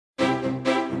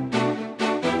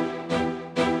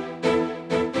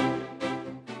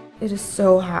It is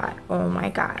so hot. Oh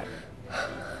my God.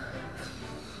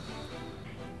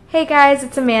 Hey guys,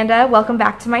 it's Amanda. Welcome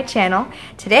back to my channel.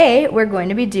 Today we're going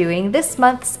to be doing this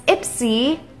month's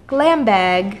Ipsy glam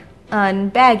bag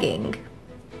unbagging.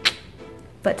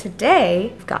 But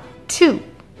today I've got two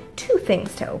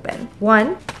things to open.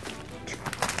 One, two.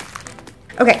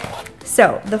 Okay,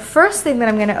 so the first thing that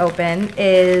I'm gonna open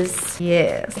is,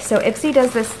 so Ipsy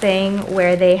does this thing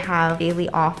where they have daily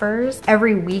offers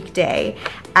every weekday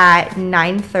at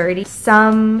 9:30.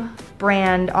 Some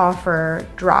brand offer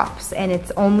drops and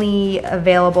it's only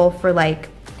available for like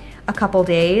a couple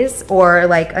days or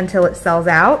like until it sells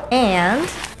out. And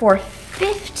for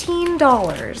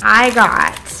 $15, I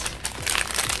got,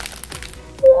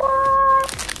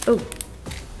 what? Oh,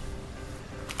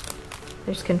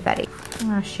 there's confetti.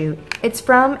 Oh shoot. It's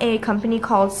from a company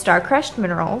called Star Crushed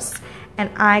Minerals, and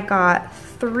I got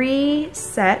 3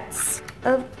 sets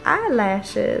of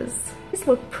eyelashes. These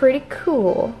look pretty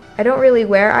cool. I don't really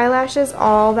wear eyelashes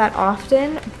all that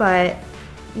often, but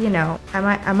you know,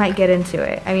 I might get into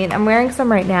it. I mean, I'm wearing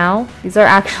some right now. These are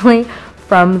actually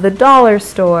from the dollar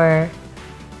store.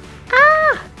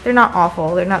 Ah! They're not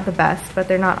awful. They're not the best, but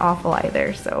they're not awful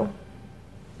either, so.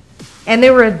 And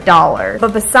they were $1.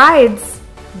 But besides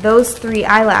those 3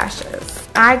 eyelashes,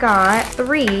 I got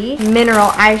 3 mineral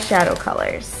eyeshadow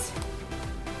colors.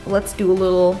 Let's do a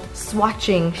little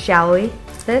swatching, shall we?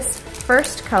 This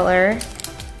first color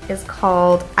is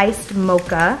called Iced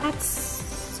Mocha. That's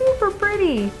super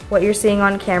pretty. What you're seeing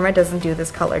on camera doesn't do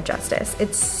this color justice.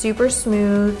 It's super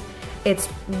smooth. It's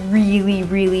really,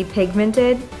 really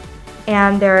pigmented.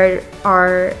 And there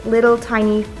are little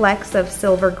tiny flecks of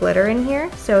silver glitter in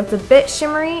here. So it's a bit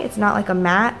shimmery. It's not like a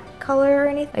matte color or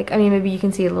anything. Like, I mean, maybe you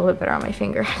can see it a little bit better on my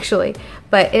finger actually.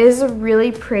 But it is a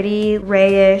really pretty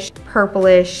grayish,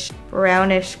 purplish,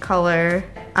 brownish color.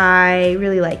 I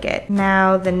really like it.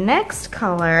 Now the next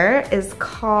color is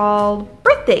called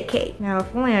Birthday Cake. Now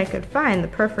if only I could find the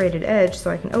perforated edge so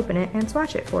I can open it and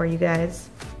swatch it for you guys.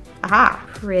 Aha!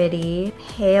 Pretty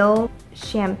pale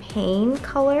champagne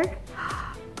color.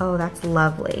 Oh, that's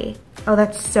lovely. Oh,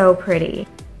 that's so pretty.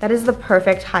 That is the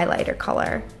perfect highlighter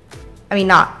color. I mean,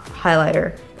 not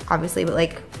highlighter, obviously, but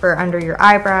like for under your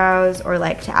eyebrows or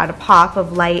like to add a pop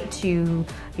of light to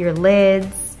your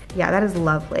lids. Yeah, that is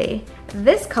lovely.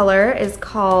 This color is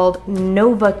called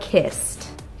Nova Kissed.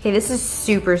 Okay, this is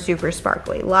super, super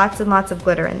sparkly. Lots and lots of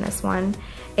glitter in this one.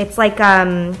 It's like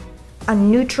a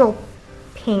neutral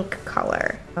pink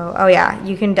color. Oh yeah,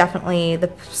 you can definitely,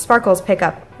 the sparkles pick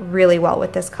up really well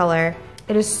with this color.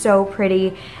 It is so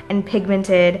pretty and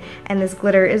pigmented, and this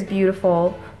glitter is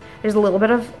beautiful. There's a little bit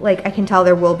of, like, I can tell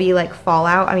there will be like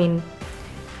fallout. I mean,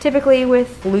 typically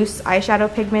with loose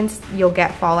eyeshadow pigments, you'll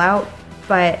get fallout,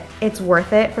 but it's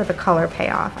worth it for the color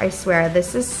payoff. I swear,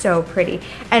 this is so pretty.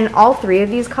 And all 3 of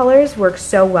these colors work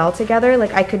so well together.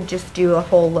 Like, I could just do a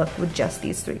whole look with just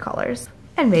these 3 colors.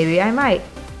 And maybe I might.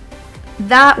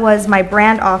 That was my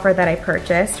brand offer that I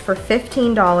purchased for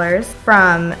 $15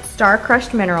 from Star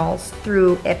Crushed Minerals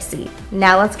through Ipsy.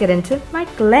 Now let's get into my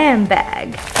glam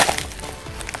bag.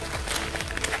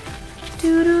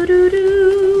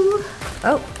 Doo-doo-doo-doo.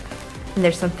 Oh, and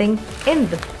there's something in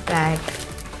the bag.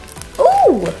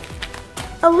 Ooh,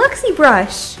 a Luxie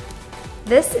brush.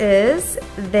 This is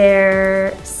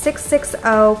their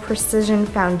 660 Precision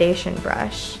Foundation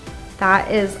brush.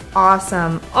 That is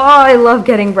awesome. Oh, I love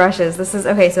getting brushes. This is,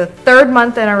 okay, so 3rd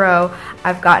month in a row,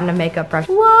 I've gotten a makeup brush.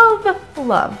 Love,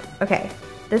 love. Okay,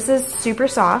 this is super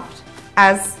soft,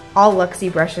 as all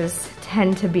Luxie brushes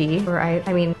tend to be. Or I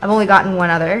mean, I've only gotten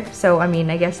one other, so I mean,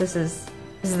 I guess this is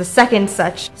the second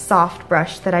such soft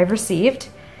brush that I've received.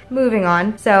 Moving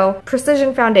on, so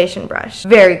Precision Foundation brush,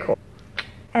 very cool.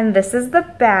 And this is the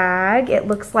bag. It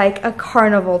looks like a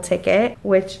carnival ticket,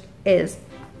 which is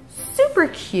super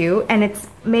cute, and it's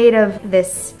made of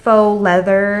this faux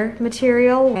leather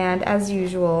material. And as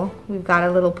usual, we've got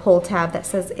a little pull tab that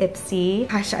says Ipsy.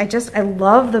 Gosh, I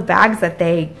love the bags that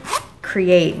they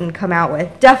create and come out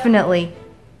with. Definitely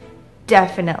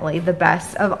the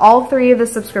best. Of all 3 of the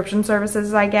subscription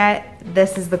services I get,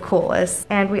 this is the coolest.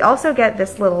 And we also get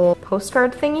this little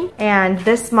postcard thingy, and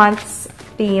this month's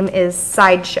theme is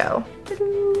Sideshow.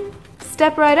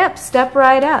 Step right up, step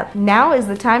right up. Now is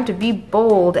the time to be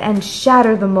bold and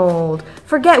shatter the mold.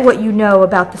 Forget what you know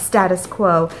about the status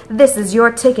quo. This is your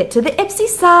ticket to the Ipsy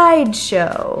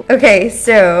Sideshow. Okay,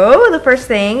 so the first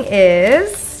thing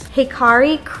is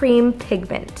Hikari Cream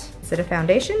Pigment. Is it a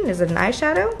foundation? Is it an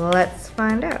eyeshadow? Let's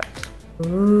find out.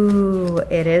 Ooh,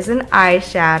 it is an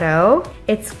eyeshadow.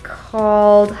 It's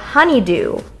called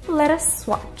Honeydew. Let us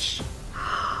swatch.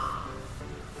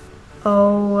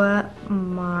 Oh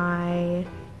my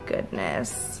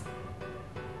goodness.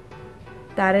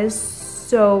 That is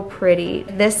so pretty.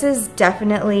 This is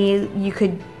definitely, you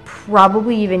could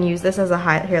probably even use this as a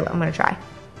highlight. Here, I'm gonna try.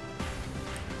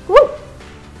 Woo!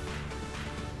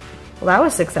 Well, that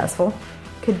was successful.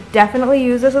 Could definitely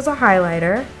use this as a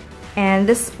highlighter. And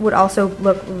this would also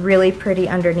look really pretty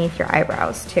underneath your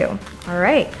eyebrows too. All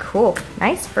right, cool.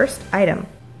 Nice first item.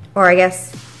 Or I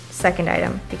guess second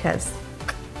item, because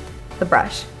the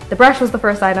brush. The brush was the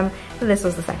first item, but this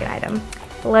was the second item.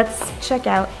 Let's check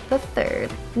out the third.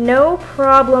 No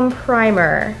Problem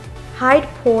Primer. Hide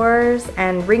pores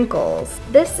and wrinkles.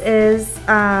 This is,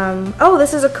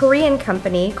 this is a Korean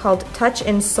company called Touch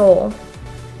in Seoul.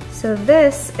 So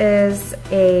this is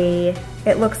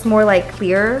it looks more like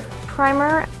clear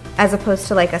primer as opposed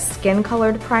to like a skin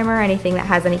colored primer, anything that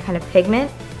has any kind of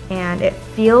pigment. And it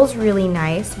feels really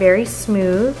nice, very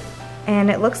smooth.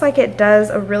 And it looks like it does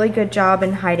a really good job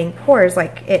in hiding pores.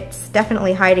 Like it's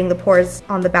definitely hiding the pores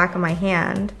on the back of my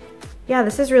hand. Yeah,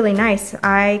 this is really nice.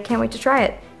 I can't wait to try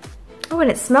it. Oh,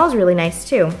 and it smells really nice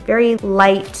too. Very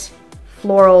light,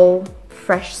 floral,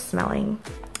 fresh smelling.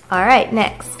 All right,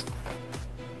 next.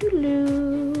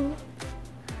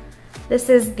 This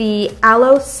is the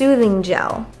Aloe Soothing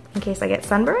Gel, in case I get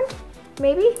sunburned,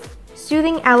 maybe?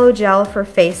 Soothing aloe gel for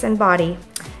face and body.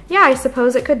 Yeah, I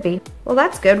suppose it could be. Well,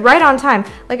 that's good, right on time.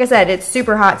 Like I said, it's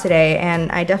super hot today, and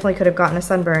I definitely could have gotten a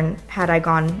sunburn had I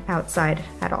gone outside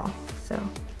at all, so.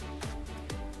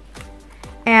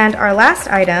 And our last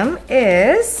item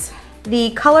is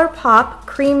the ColourPop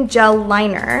Cream Gel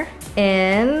Liner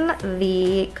in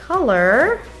the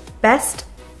color Best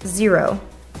Zero.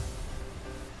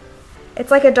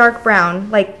 It's like a dark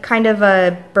brown, like kind of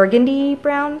a burgundy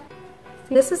brown.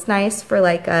 This is nice for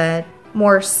like a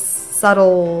more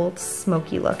subtle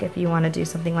smoky look if you want to do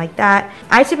something like that.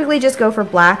 I typically just go for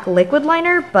black liquid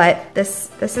liner, but this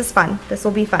is fun. This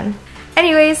will be fun.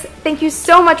 Anyways, thank you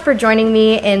so much for joining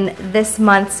me in this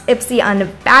month's Ipsy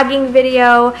unbagging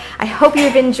video. I hope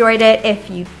you've enjoyed it. If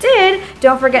you did,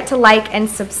 don't forget to like and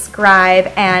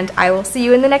subscribe, and I will see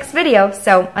you in the next video.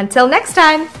 So until next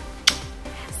time,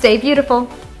 stay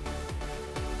beautiful.